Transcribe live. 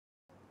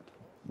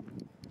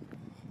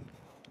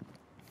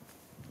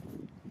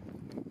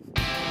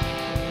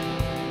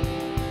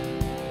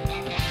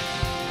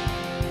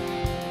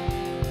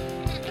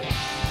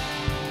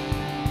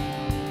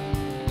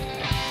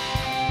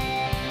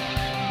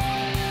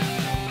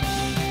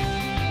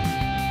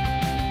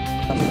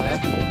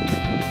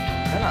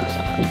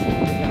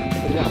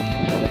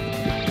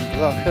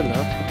Bra,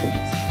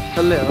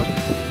 Hello.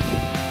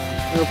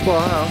 Jag är bra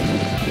här.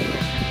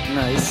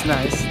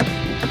 Nice.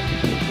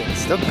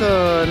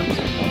 Stockholm.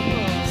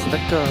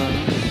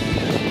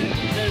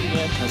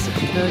 Alltså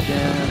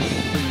knögen.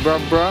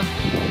 Bra.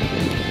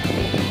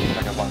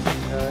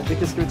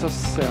 Vilket ska vi ta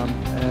sen?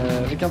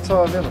 Vi kan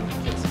ta redan.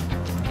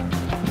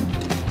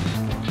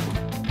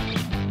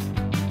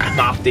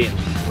 Martin.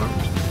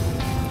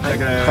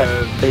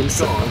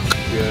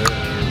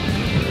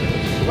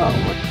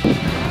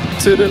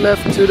 To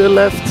the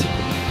left.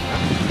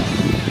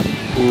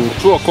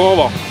 Två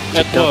korvar.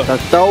 Ett bröd.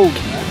 Dog.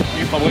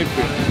 Min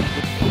favoritbild.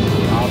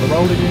 The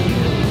road again.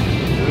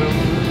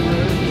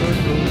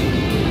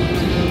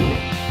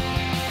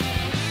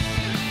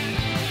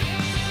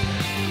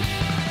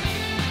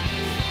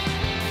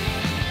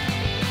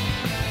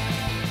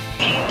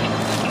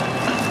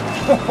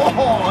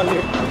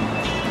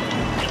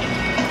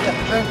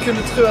 Vem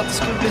kunde tro att det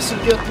skulle bli så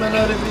gött med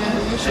när det blir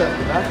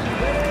Jönköping, va?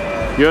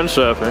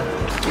 Jönköping.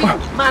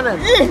 Mannen!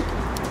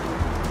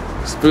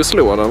 Ska vi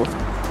slå den?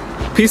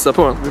 Pissa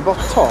på den. Vi bara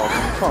tar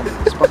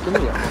den, sparkar ner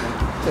den.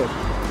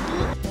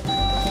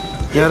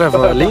 Ja, det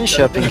var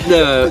Linköping.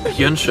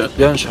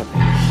 Jönköping.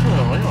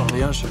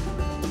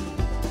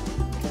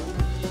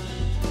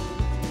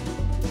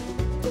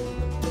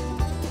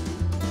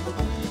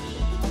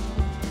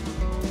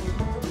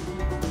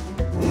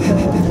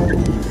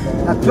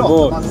 Jag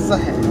pratar massa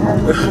här.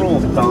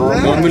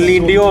 Om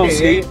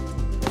lindianski.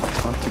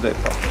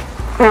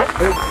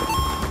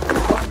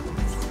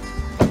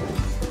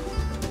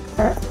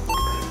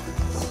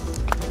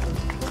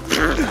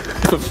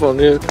 Vad fan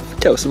är det?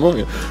 Kaos så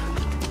många.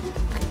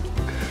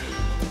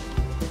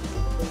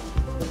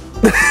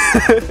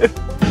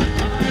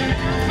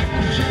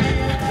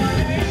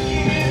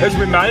 Det är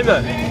som i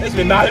Malmö.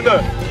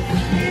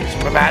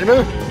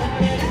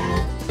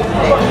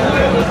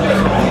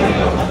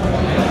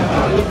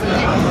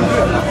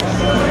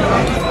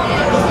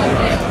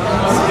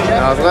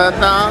 Jag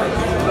tröttnar.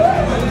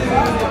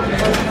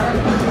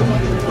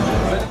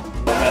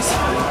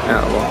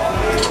 Ja, bra.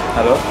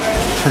 Hallå?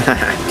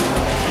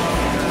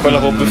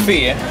 Kolla på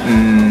buffé.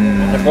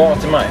 Det är bra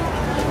till mig.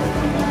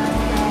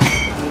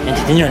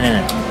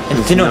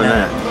 Inte till någon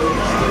annan.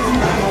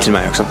 Till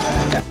mig också.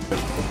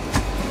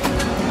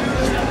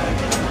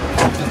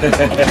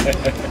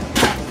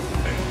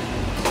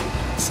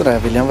 Sådär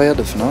William, vad gör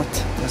du för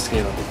något? Jag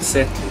skriver lite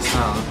setlist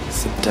här.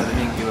 Sådär.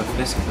 Gud vad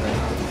fläsk på det.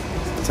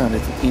 Ta en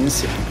liten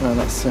insikt på den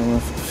där, se om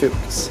jag får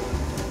fokus.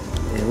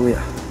 Jo ja.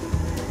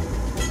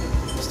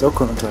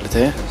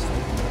 Stockholm-kvalitet.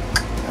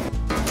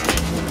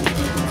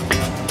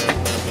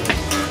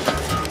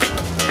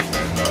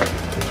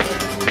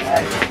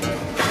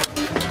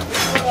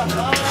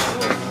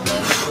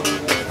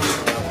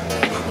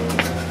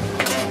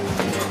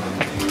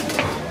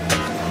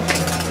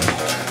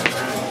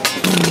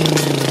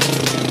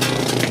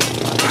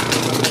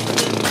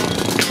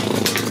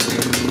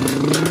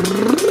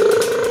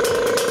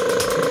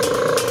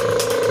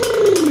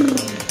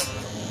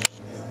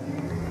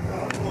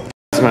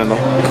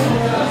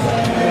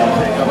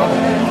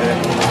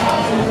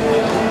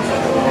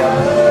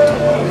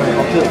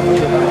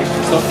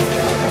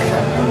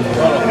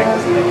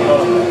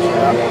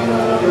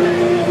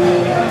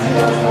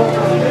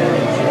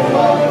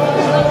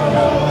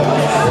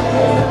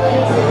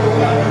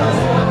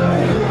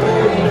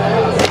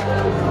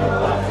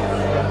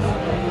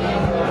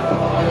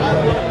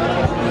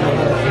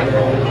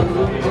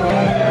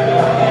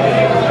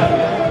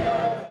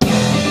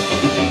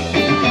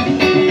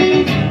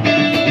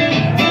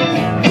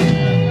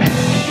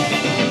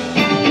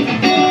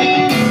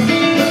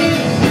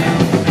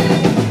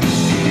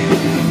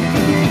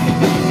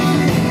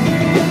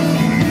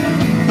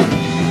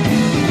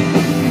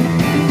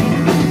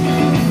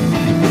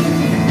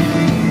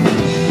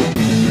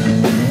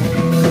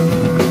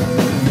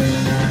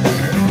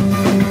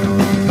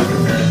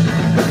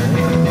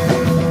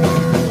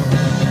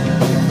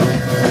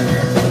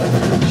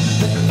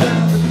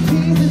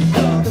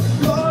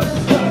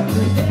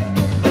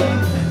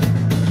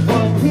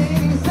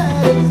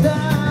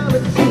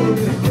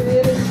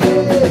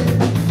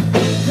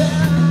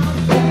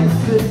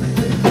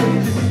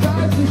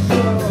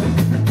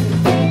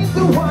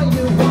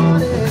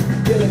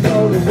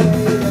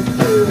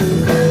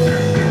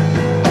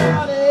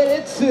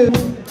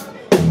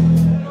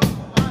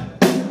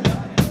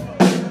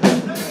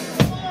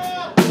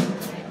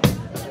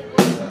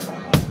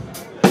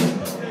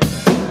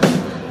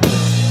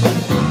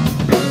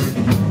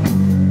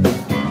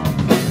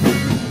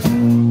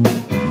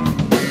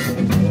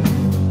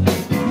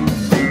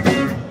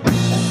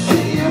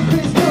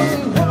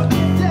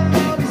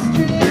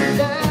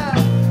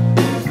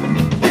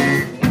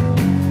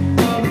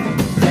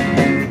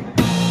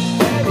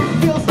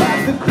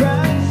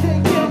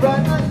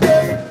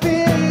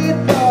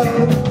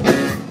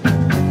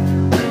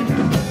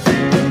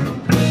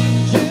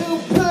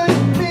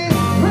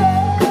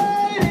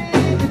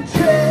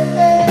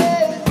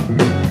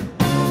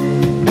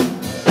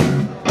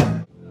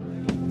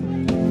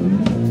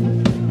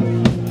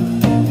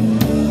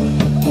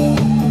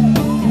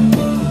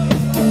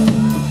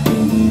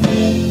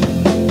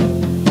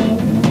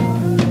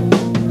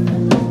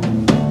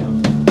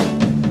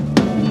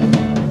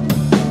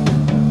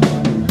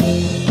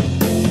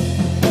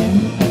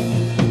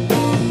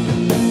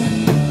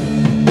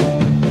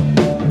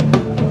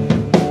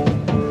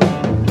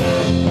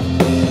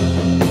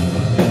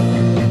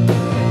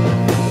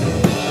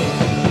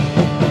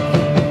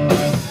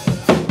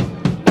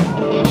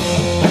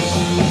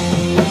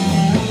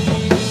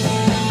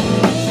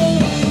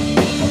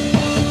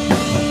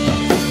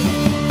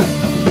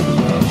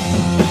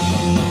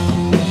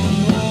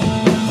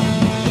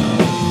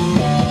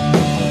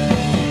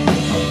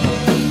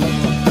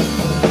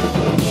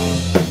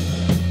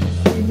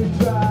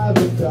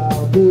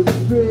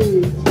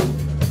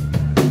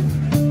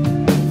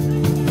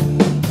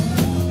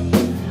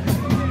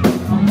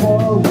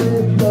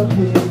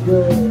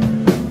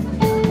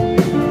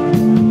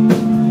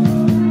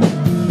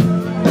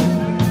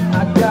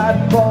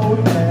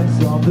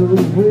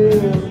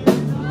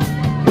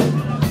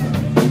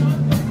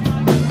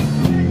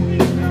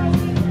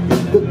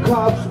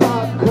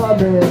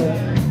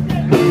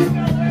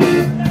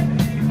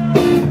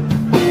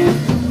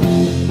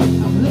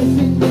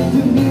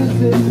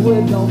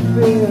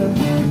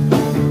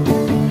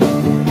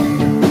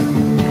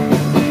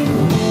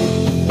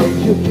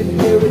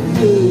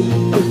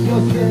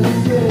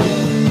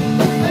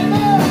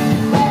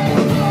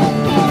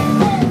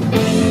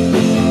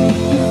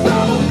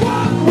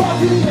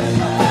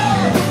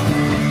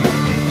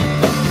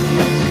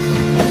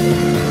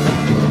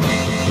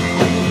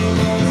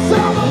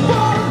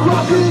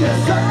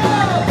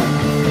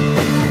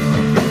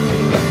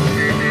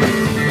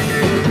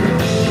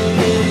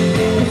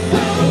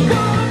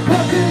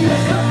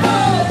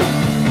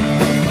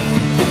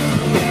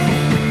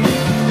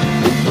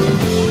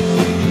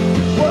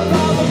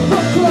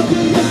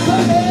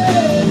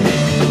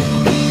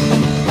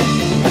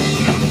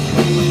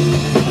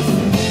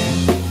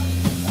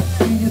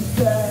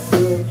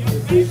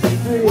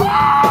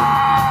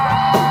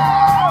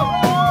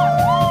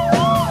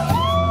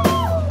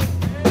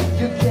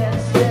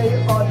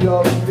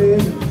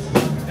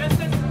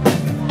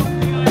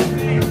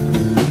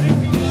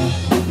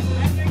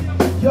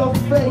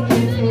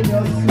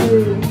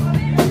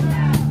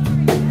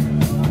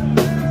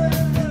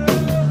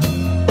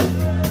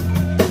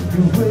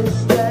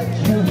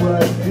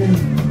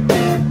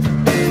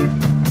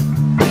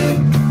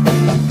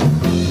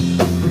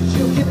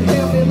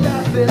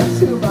 it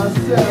to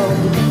myself.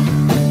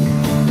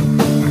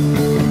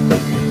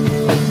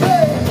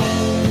 Hey,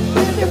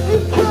 and if you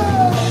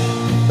cry,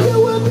 you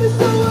will be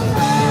someone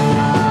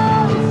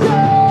else.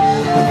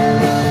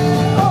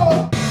 Oh.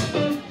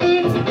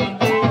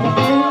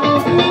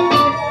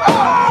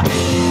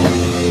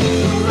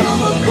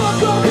 I'm a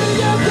fuck up in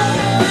your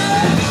time.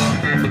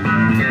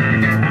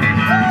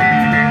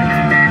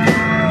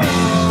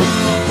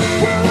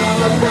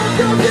 I'm a fuck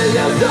up in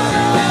your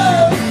time.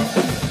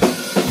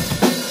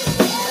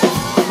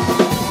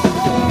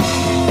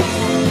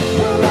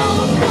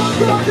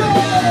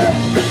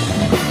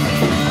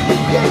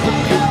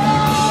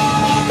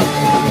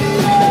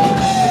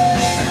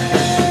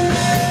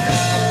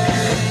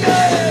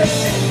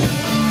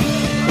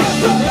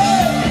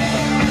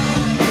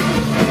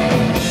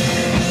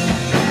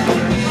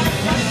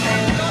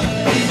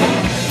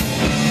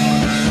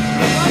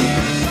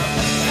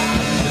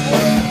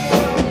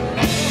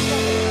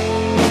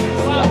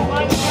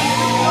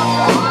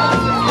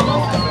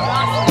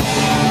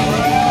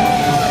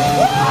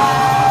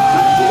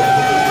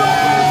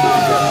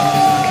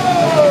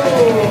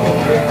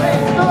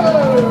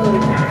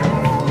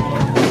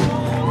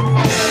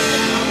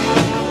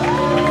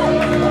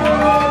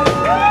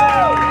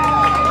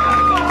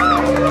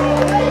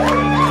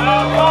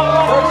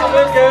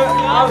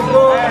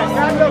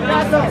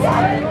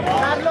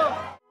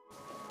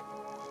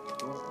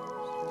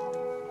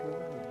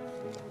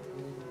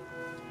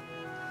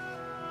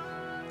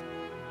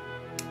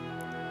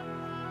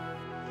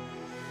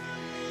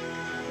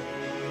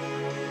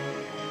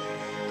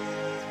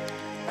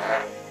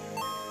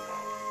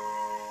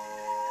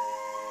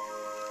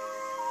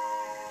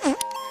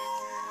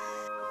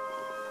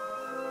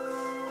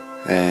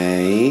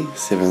 Hej,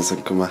 se vem som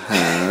kommer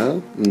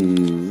här.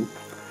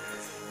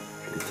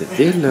 Lite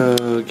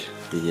villog.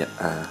 Ja.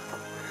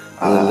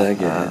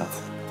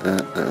 Läget.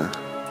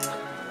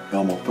 Jag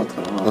har moppat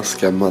här.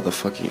 Oscar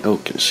motherfucking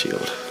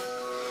Oakenshield.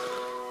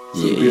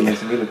 Yeah.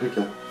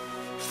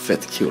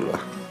 Fett cool, va?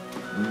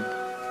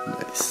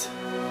 Nice.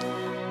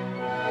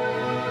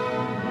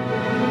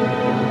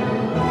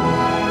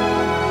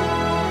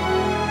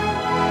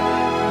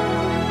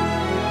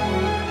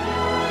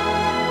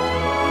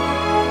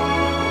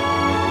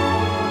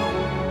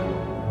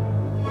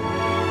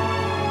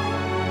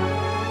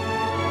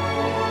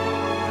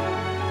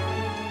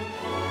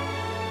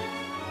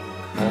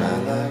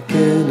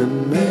 An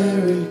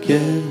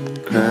American,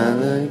 cry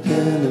like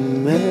an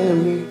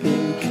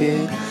American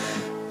kid.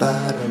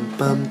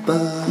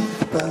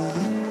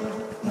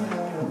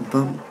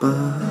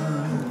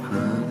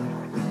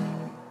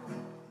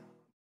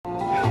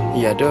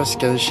 Ja, då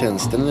ska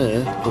tjänsten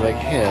nu på väg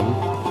hem.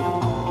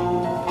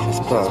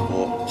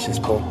 Känns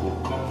bra.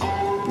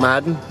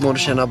 Madden, må du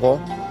känna bra?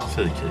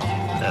 Fyrkrig.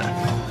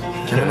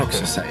 Kan man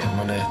också säga,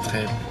 man är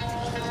trevlig.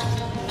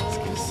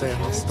 Ska vi se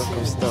här,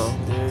 Stockholm stad.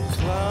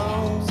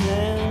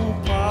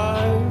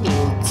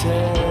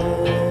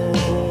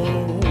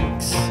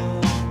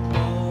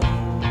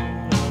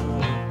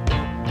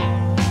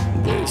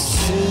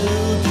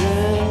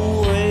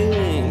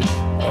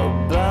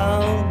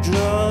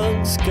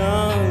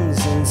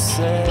 Guns and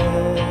sex.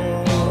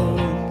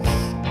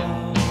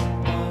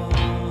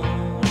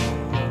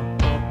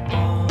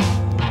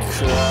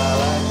 Cry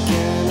like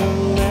an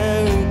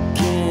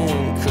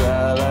American,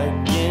 cry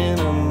like an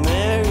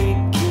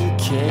American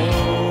can.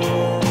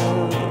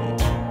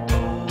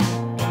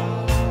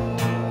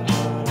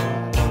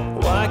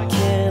 Why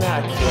can't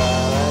I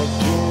cry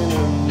like an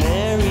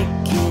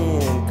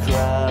American,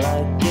 cry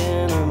like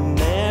an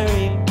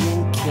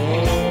American can?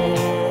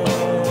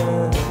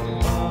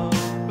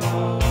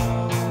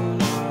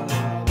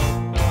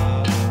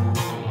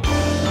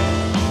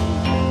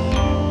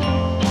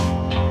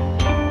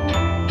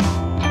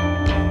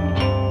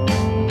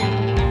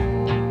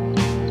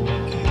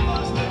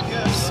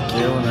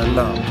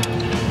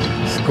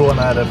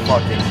 Skåne är det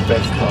fucking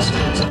bästa.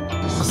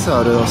 Vad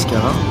sa du,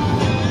 Oskar?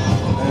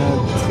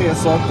 3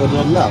 saker du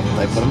har lärt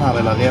dig på den här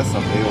lilla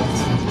resan du har gjort.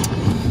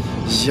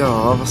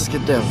 Ja, vad ska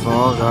det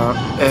vara?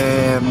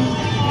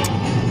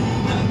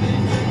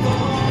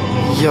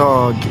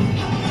 Jag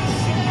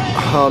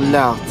har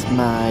lärt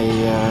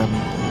mig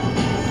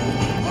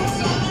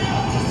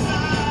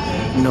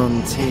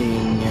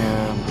någonting.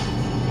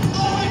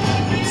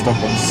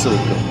 Stockholm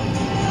suger.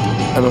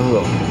 Eller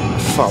hur?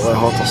 Fan vad jag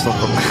hatar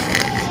Stockholm.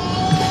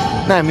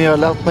 Nej, men jag har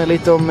lärt mig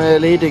lite om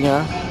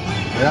Lidingö.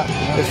 Ja.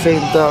 Det är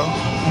fint där.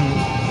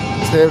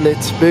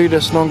 Trevligt.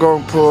 Byggdes någon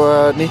gång på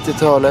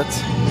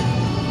 90-talet.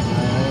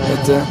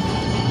 Vet du?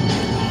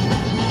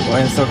 Och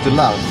en sak du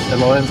lärt,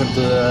 eller en sak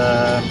du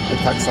är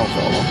tacksam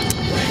för, va?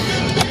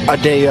 Ja,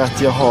 det är ju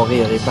att jag har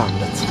er i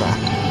bandet, va?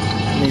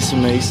 Ni är så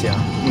mysiga.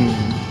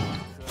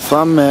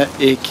 Framme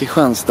i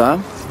Kristianstad.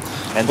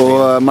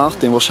 Och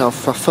Martin, vår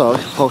chaufför,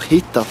 har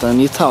hittat en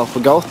gitarr på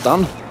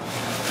gatan.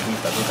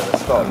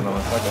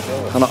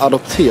 Han har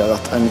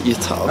adopterat en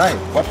gitarr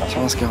som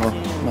han ska ha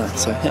med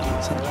sig hem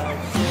sen.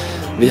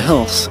 Vi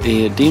hörs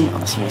i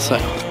dimman, som jag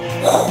säger.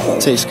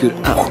 Taste good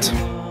out.